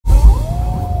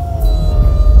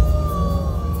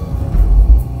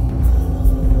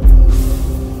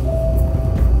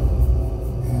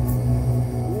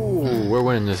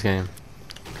this game.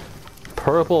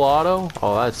 Purple auto?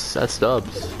 Oh, that's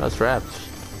dubs. That's raps.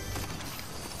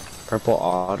 Purple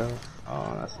auto?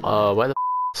 Oh, that's Why the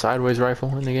sideways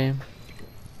rifle in the game?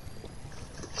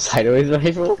 sideways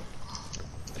rifle?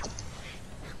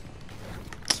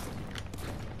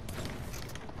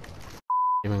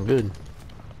 Even good.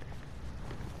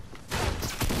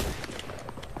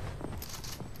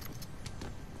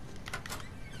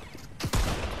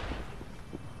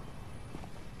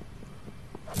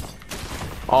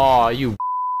 Oh, you.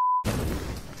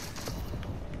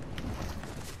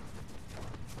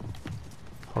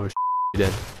 Oh,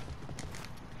 dead.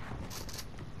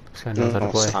 This guy knows how to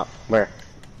play. Stop. Where?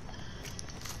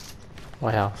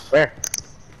 White House. Where?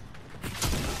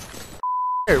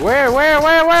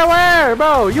 Where,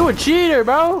 bro? You a cheater,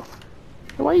 bro?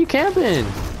 Why are you camping?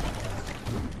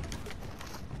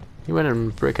 You went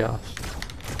in brick house.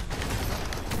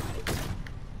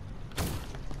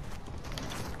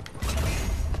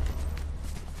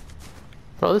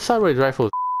 Bro, this sideways rifle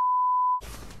is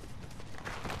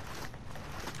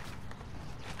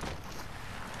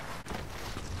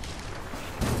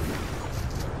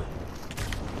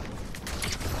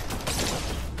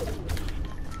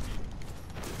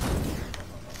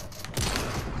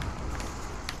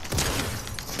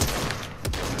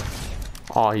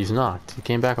oh, he's knocked. He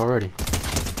came back already.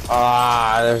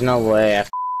 Ah, there's no way. I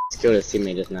killed his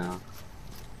teammate just now.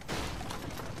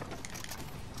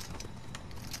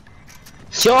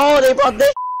 Yo, they brought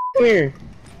this here.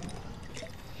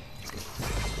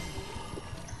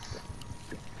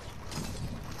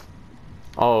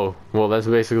 Oh, well, that's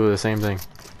basically the same thing.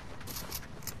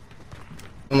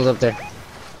 Someone's up there.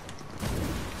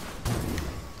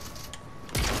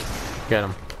 Get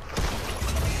him.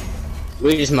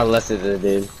 We just molested the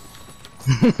dude.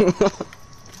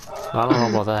 I don't know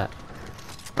about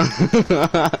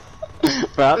that.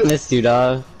 Bro, I missed you,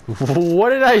 dog.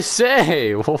 What did I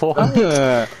say? What?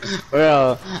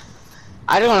 Bro,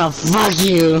 I don't wanna fuck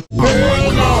you.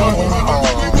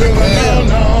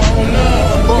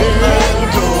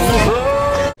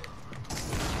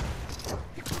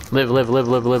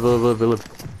 Live.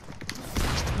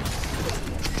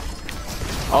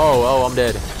 Oh, I'm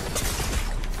dead.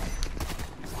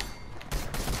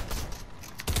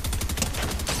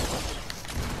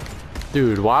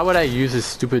 Dude, why would I use this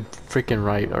stupid freaking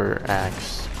right or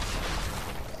axe?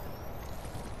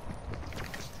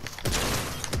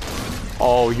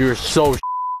 Oh, you're so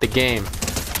the game.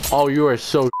 Oh, you are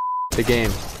so the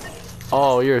game.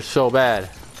 Oh, you're so bad.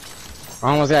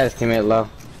 I almost got his teammate low.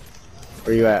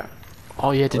 Where you at?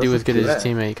 All you had to do was get his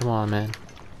teammate. Come on, man.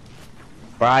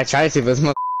 Bro, I tried to, but this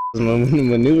motherfucker was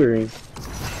maneuvering.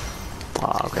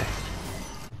 Oh, okay.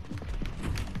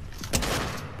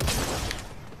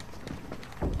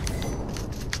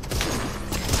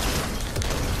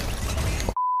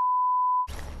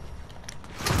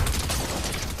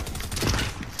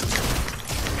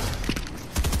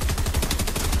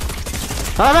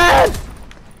 Oh man!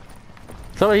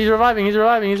 Somebody, he's reviving.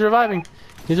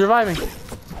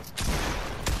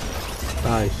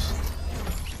 Nice.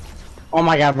 Oh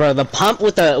my god, bro, the pump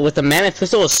with the mammoth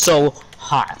pistol is so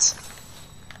hot.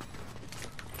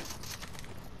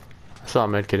 I saw a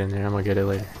medkit in there. I'm gonna get it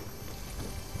later.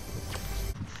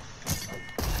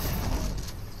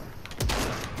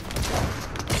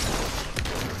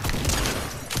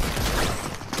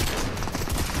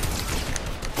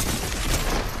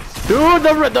 Dude,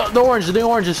 the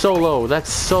orange is so low.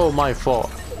 That's so my fault.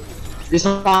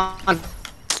 Respawn.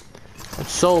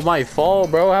 That's so my fault,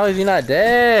 bro. How is he not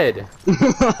dead?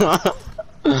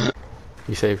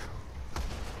 Be safe.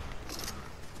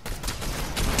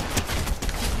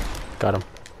 Got him.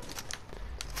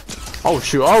 Oh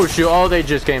shoot! Oh, they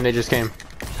just came. Who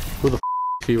the f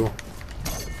is people?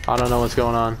 I don't know what's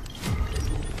going on.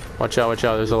 Watch out!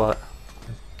 There's a lot.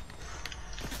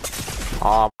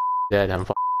 Oh, dead. I'm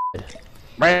dead.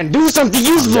 Man, do something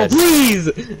useful, please!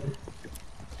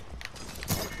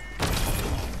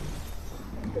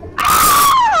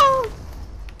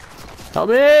 Help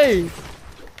me!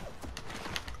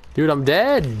 Dude, I'm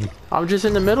dead. I'm just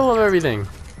in the middle of everything.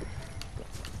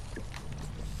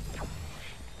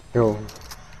 Yo.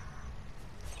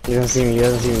 You don't see me.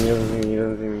 Yo,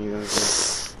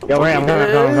 Ray, I'm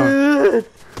coming.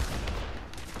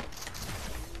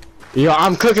 Yo,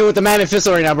 I'm cooking with the mammoth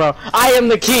pistol right now, bro. I am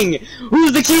the king.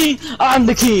 Who's the king? I'm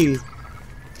the king.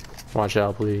 Watch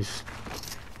out, please.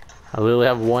 I literally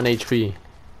have 1 HP.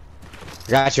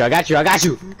 I got you.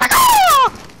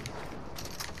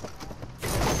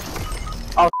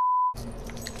 Oh,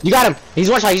 you got him. He's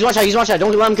one shot.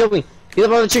 Don't let him kill me. He's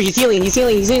up on the tree. He's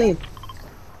healing.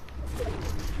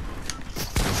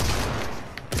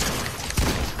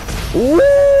 Bro,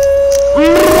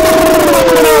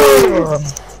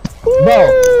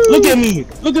 look at me!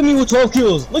 Look at me with 12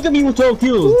 kills! Look at me with 12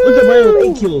 kills! Look at Brian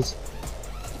with 8 kills!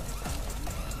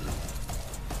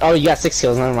 Oh, you got 6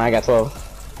 kills, never mind, I got 12.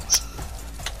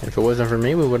 If it wasn't for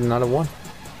me, we would not have won.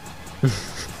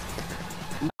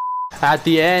 At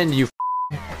the end, you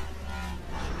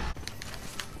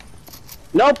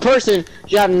No person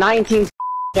should have 19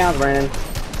 counts, Brandon.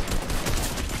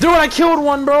 Dude, I killed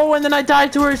one, bro, and then I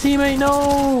died to her teammate.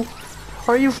 No!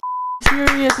 Are you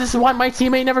serious? This is why my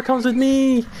teammate never comes with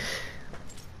me.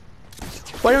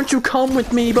 Why don't you come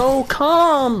with me, bro?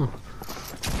 Come!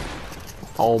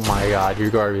 Oh my god, you're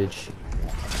garbage.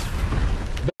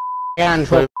 And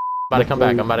Wait, I'm about to come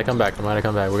back, I'm about to come back, I'm about to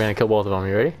come back. We're gonna kill both of them.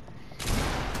 You ready?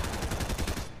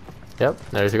 Yep,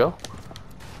 there you go.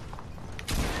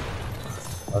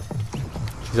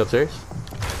 She's upstairs.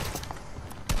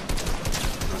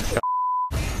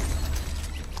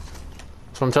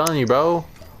 That's what I'm telling you, bro.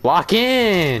 Lock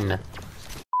in!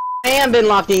 I am been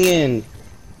locking in.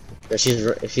 But she's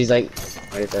like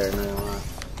right there. No,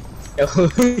 Kill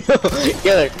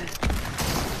her.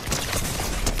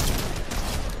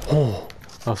 Oh,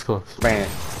 that was close. Brandon.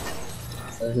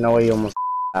 There's no way you almost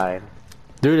died.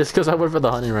 Dude, it's because I went for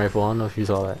the hunting rifle. I don't know if you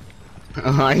saw that.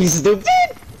 Are you stupid?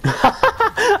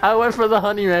 I went for the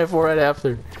hunting rifle right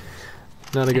after.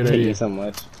 Not a good I hate idea. you so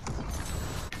much.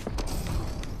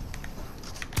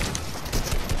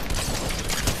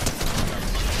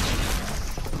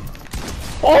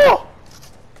 Oh!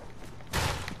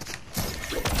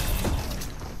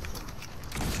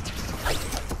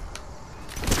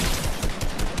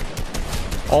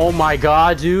 Oh my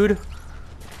god, dude.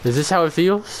 Is this how it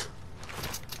feels?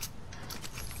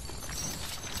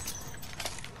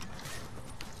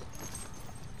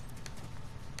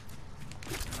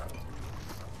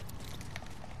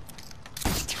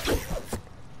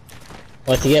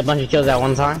 What, to get a bunch of kills at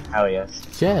one time? Hell yes.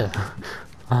 Yeah.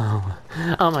 Oh,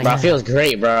 oh my Bro, god. it feels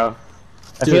great, bro.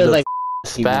 It Dude, feels the like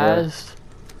spaz.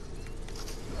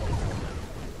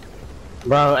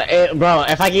 bro, bro,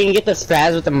 if I can get the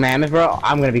spaz with the mammoth, bro,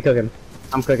 I'm gonna be cooking.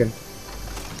 I'm cooking.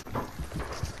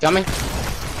 Got me?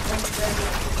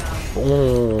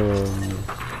 Boom.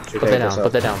 Put that down,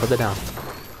 put that down, put that down.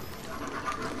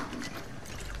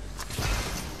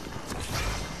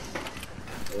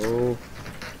 Oh.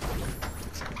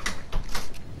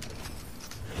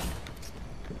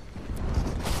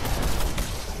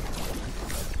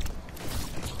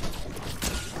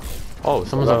 Oh,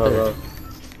 someone's up there.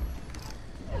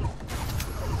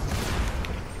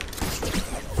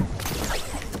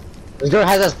 This girl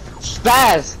has a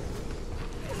spaz!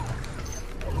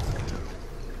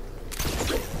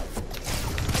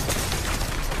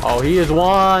 Oh, he is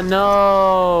one.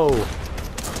 No.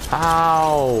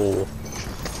 Ow.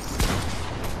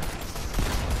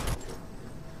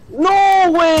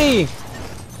 No way!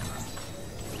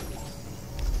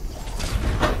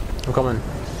 I'm coming.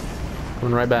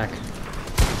 Coming right back.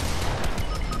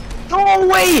 No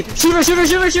way! Shoot her, shoot her,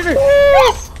 shoot her, shoot her!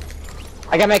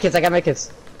 I got medkits, I got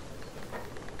medkits.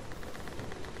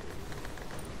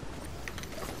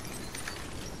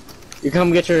 You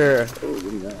come get your...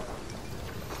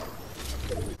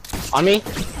 On me?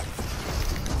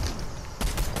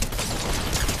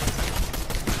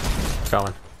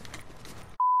 Going.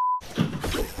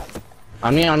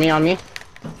 On me, on me, on me.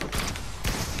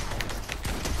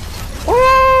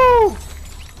 Woo!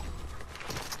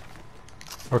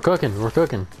 We're cooking, we're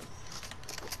cooking.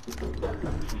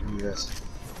 Yes.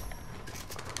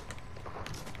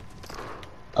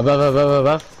 Above, above,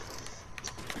 above.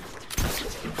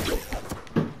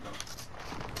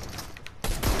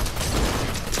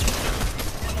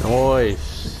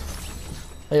 Nice.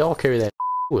 They all carry that.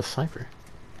 Ooh, a sniper.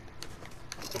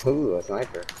 Ooh, a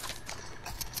sniper.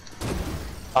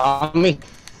 On me.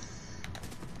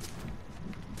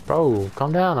 Bro,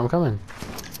 calm down, I'm coming.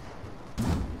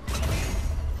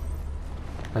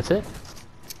 That's it?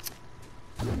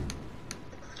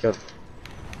 Good.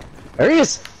 There he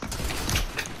is!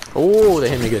 Oh, they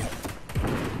hit me good.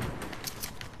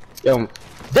 Yo,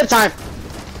 dip time!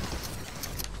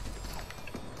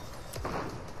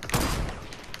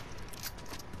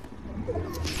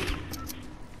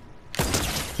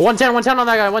 One ten on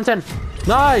that guy, 110.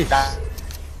 Nice!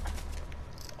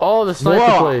 Oh, the sniper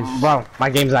Whoa, plays. bro, my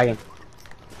game's lagging.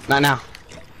 Not now.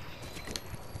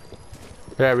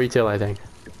 They're at retail, I think.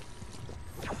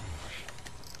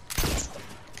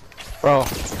 Bro,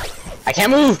 I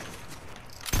can't move!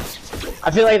 I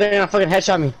feel like they're gonna fucking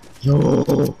headshot me. Yo,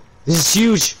 this is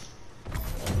huge!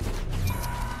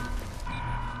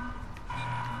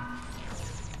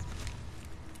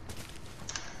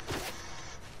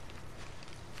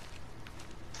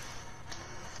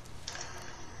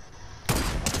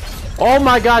 Oh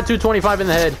my god, 225 in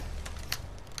the head.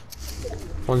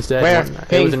 One's dead. Where?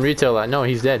 It was in retail. No,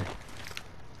 he's dead.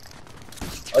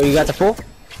 Oh, you got the full?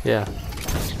 Yeah.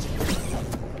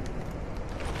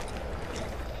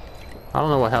 I don't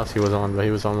know what house he was on, but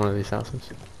he was on one of these houses.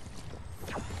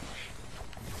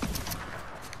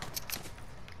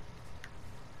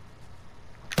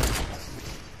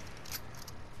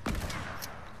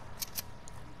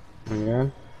 Yeah.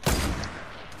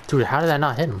 Dude, how did that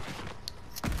not hit him?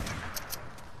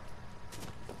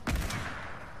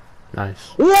 Nice.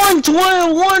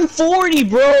 120, 140,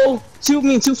 bro.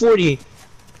 240.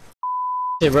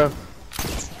 Hey, bro.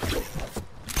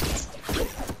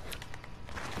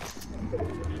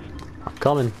 I'm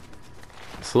coming.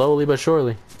 Slowly but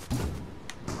surely.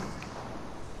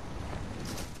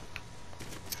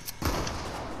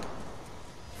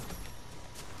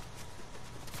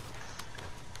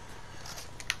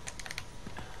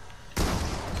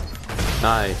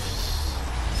 Nice.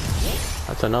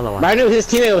 That's another one. I knew his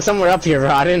teammate was somewhere up here, bro.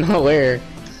 I didn't know where.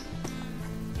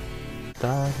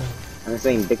 Da, da. I'm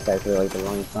saying big guy for like the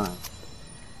longest time.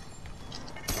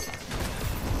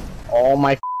 Oh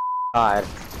my god.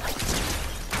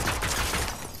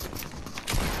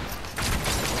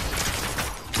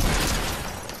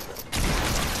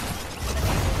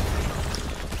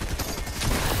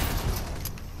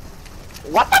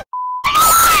 What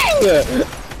the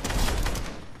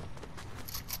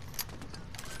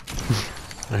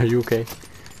Are you okay?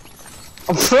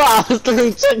 Bro, I was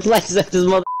throwing check lights at this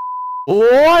mother.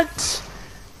 What?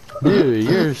 Dude,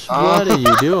 you're. What are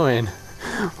you doing?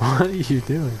 What are you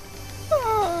doing?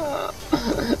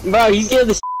 Bro, you scared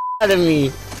the out of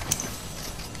me.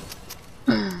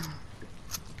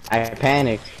 I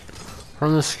panicked.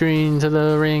 From the screen to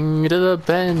the ring to the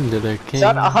bend to the king.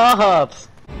 Shut up!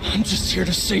 I'm just here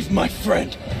to save my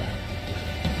friend.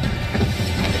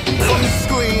 From the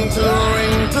screen to the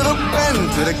ring to the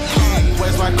bend to the king.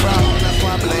 Where's my crown? That's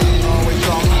my bling. Always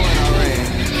strong when I ring.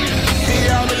 See,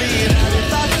 I believe that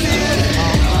if I see it.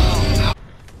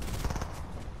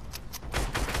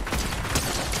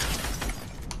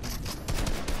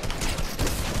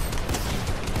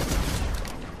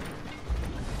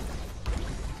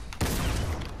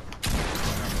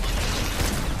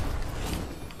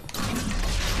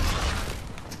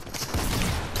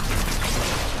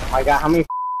 My god, how many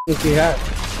do you have?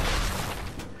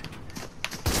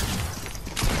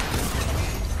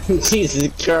 Jesus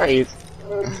Christ.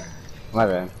 My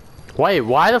bad. Wait,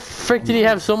 why the frick did he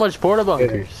have so much porta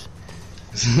bunkers?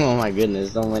 Oh my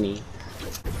goodness, so many.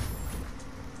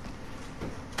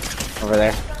 Over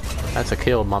there. That's a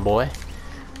kill, my boy.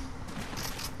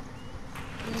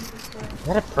 Is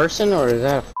that a person or is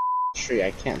that a tree?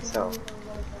 I can't tell.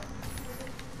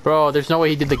 Bro, there's no way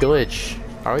he did the glitch.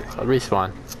 Alright,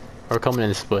 respawn. We're coming in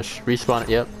this bush. Respawn,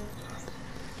 yep.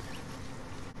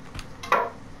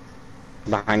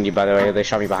 Behind you, by the way. They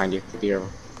shot me behind you. Be careful.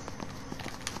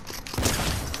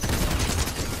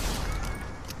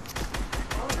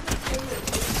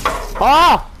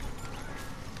 Ah!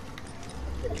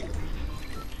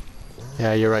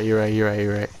 Yeah, you're right, you're right, you're right,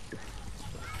 you're right.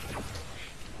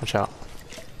 Watch out.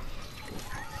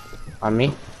 On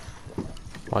me?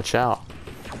 Watch out.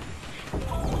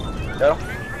 Go.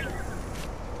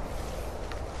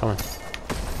 Come on.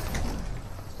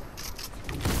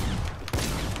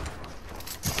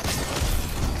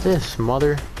 This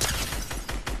mother.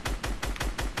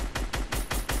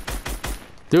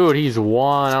 Dude, he's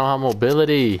one. I don't have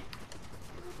mobility.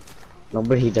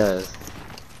 Nobody does.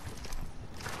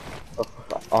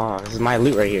 Oh, this is my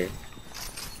loot right here.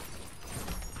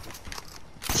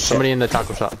 Somebody in the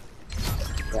taco shop.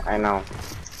 Yeah, I know.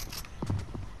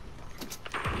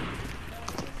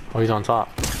 Oh, he's on top.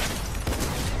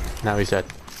 Now he's dead.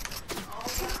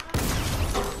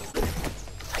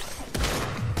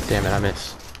 Damn it, I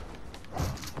missed.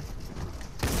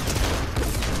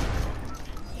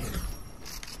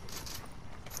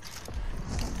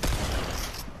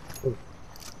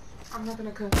 I'm not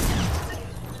gonna cook.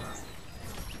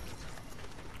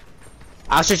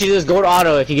 I'll shoot you this gold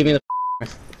auto if you give me the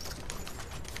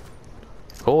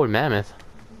Gold mammoth.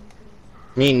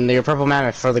 I mean, your purple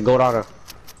mammoth for the gold auto.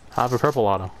 I have a purple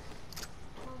auto.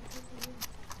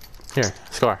 Here,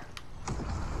 Scar.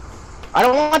 I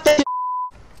don't want that.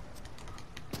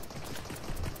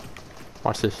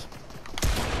 Watch this.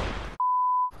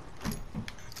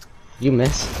 You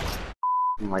missed.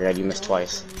 Oh my god, you missed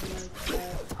twice.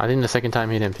 I think the second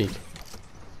time he didn't peek.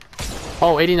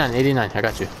 Oh, 89, 89. I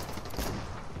got you.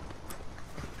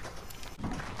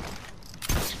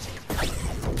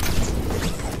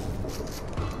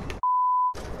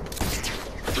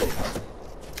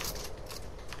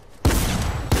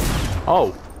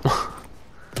 Oh.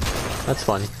 That's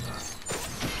funny.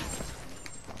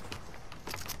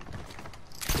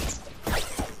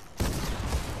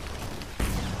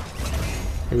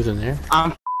 He was in there.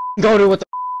 I'm go to what the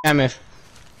MF.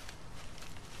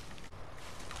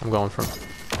 I'm going from.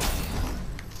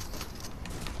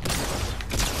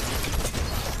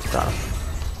 Got him.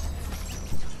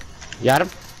 You got him?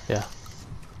 Yeah.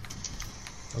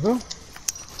 Okay.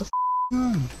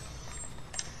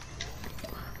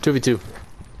 2v2.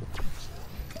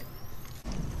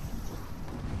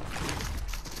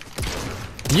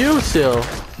 You still.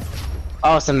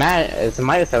 Oh, it's a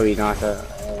Winathon we not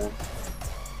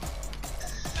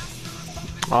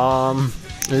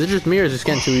Is it just me or is this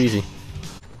getting too easy?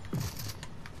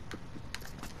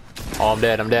 Oh, I'm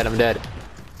dead, I'm dead, I'm dead.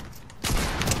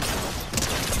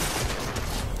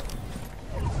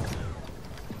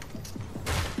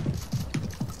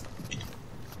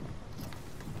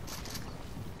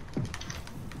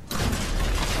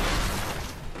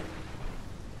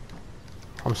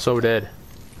 I'm so dead.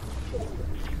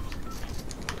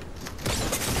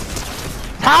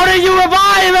 How did you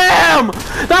revive him?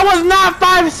 That was not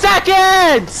 5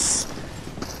 seconds!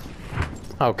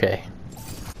 Okay.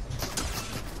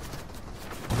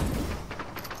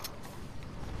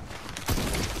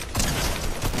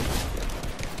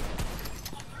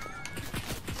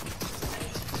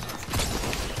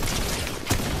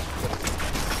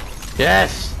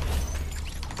 Yes!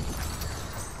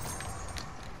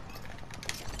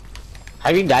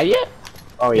 Have you died yet?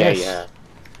 Oh yeah, Yes. yeah.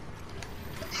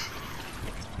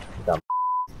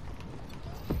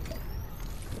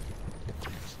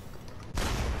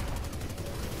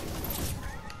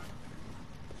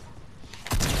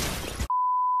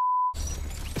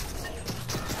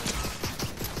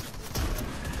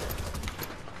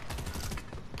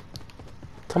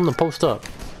 Tell him to post up.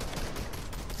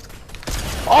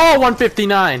 Oh,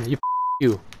 159!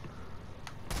 You.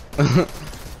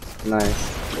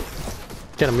 Nice.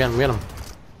 Get him, get him, get him.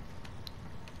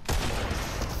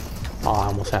 Oh, I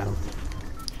almost had him.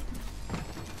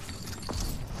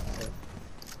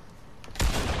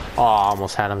 Oh, I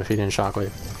almost had him if he didn't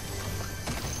shockwave.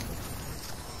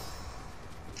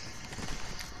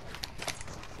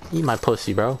 Eat my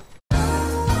pussy, bro.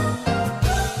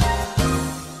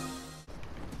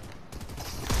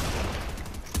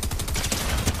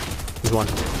 He's one.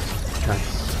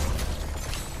 Nice.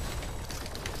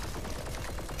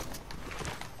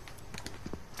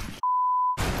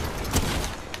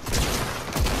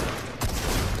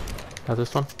 Got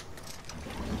this one.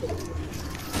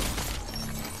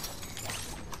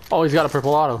 Oh, he's got a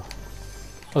purple auto.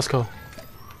 Let's go.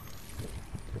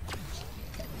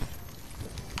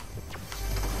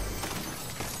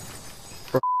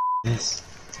 Yes.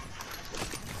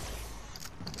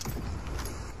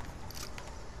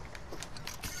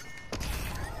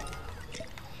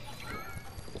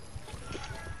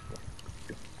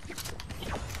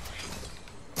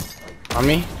 On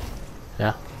me?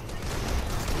 Yeah.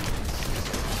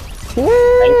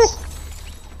 Thanks.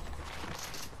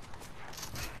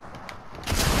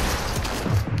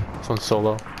 This one's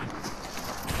solo.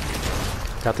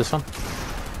 Got this one?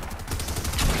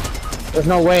 There's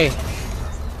no way.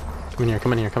 Come in here,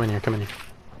 come in here, come in here, come in here.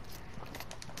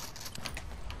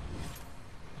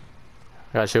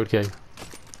 I got a shield kill.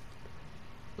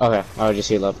 Okay, I'll just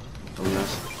heal up. Oh,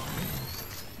 nice.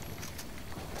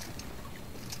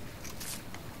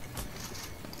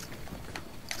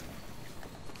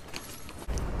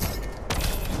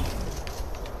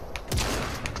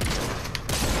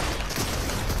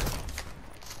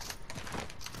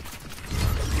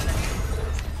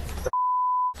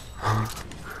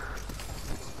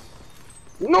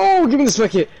 No, give me the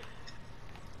spike hit.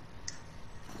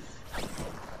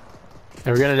 And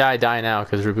we're gonna die now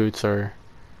because reboots are.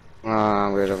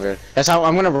 I'm good, I'm good. That's how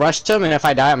I'm gonna rush him, and if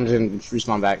I die, I'm just gonna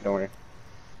respawn back. Don't worry.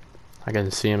 I can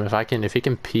see him if he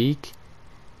can peek.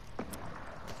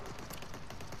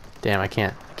 Damn, I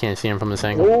can't see him from this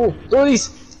angle. Oh,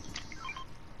 please.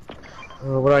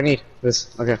 What do I need?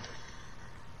 This. Okay.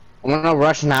 I'm gonna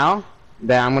rush now.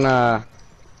 Then I'm gonna.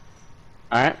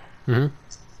 All right.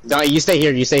 No, you stay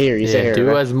here. You stay here. You stay here. Do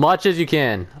okay? as much as you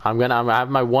can. I'm gonna have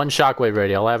my one shockwave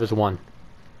ready. All I have is one.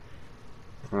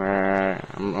 Alright,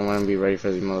 I'm gonna be ready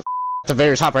for the mother. At the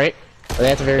very top, right? Are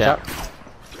they at the very top?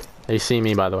 They see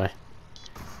me, by the way.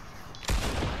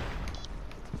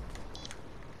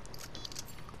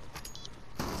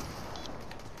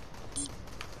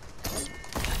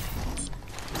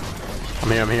 I'm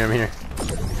here, I'm here, I'm here.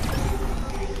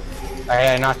 Alright,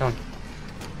 I knocked one.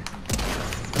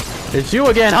 It's you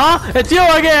again, huh? It's you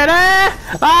again, eh?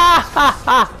 Ah ha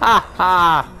ha ha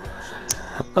ha!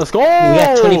 Let's go! We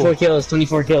got 24 kills,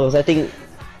 24 kills. I think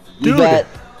we Dude. got...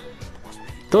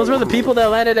 Those were the people that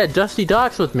landed at Dusty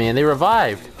Docks with me, and they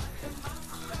revived.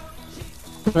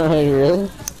 Really?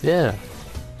 Yeah.